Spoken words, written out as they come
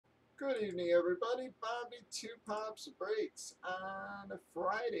Good evening, everybody. Bobby Two Pops Breaks on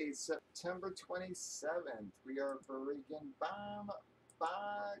Friday, September 27th. We are breaking Bomb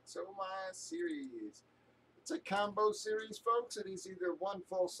Box OMA series. It's a combo series, folks. It is either one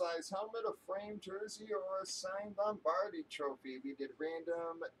full-size helmet, a framed jersey, or a signed Lombardi trophy. We did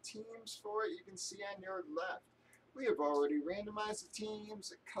random teams for it. You can see on your left. We have already randomized the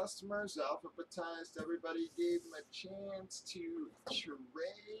teams, customers, alphabetized. Everybody gave them a chance to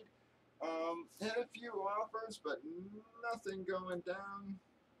trade. Had a few offers, but nothing going down.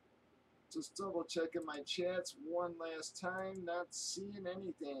 Just double checking my chats one last time, not seeing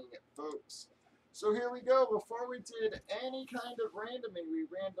anything, folks. So here we go. Before we did any kind of randoming, we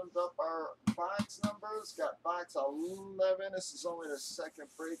randomed up our box numbers. Got box 11. This is only the second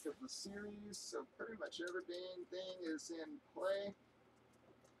break of the series, so pretty much everything is in play.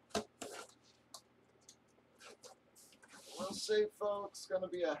 We'll see, folks. Going to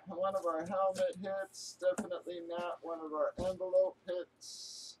be one of our helmet hits. Definitely not one of our envelope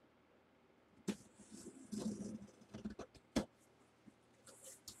hits.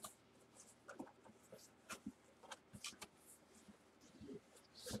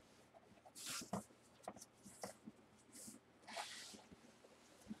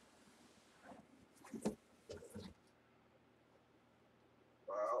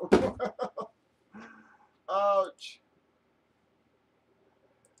 Wow. Ouch.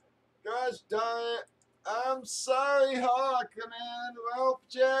 Gosh darn it. I'm sorry, Hawk, man. Well,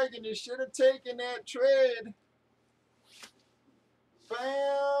 Jagan, you should have taken that trade.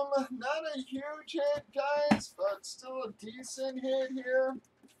 Bam! Not a huge hit, guys, but still a decent hit here.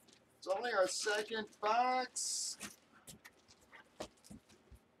 It's only our second box.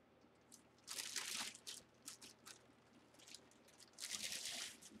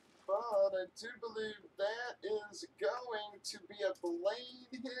 But I do believe that is going to be a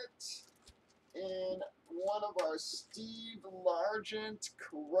blade hit in one of our Steve Largent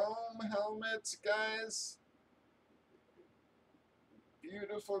chrome helmets, guys.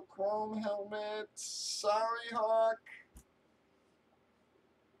 Beautiful chrome helmet. Sorry, Hawk.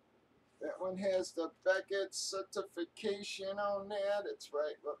 That one has the Beckett certification on that. It's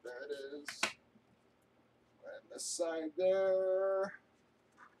right, well, there it is. Right on the side there.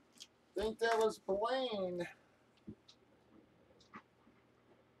 I think that was Blaine.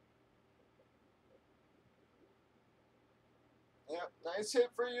 Yep, nice hit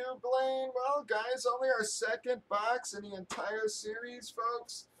for you, Blaine. Well, guys, only our second box in the entire series,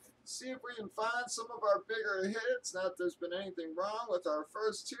 folks. See if we can find some of our bigger hits. Not that there's been anything wrong with our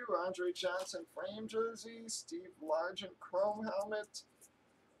first two. Andre Johnson frame jersey, Steve Largent chrome helmet.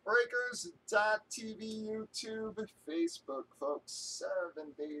 Breakers.tv, YouTube, Facebook, folks.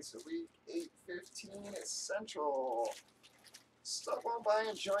 7 days a week, 8:15 Central. Stop on by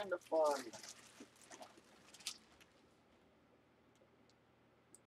and join the fun.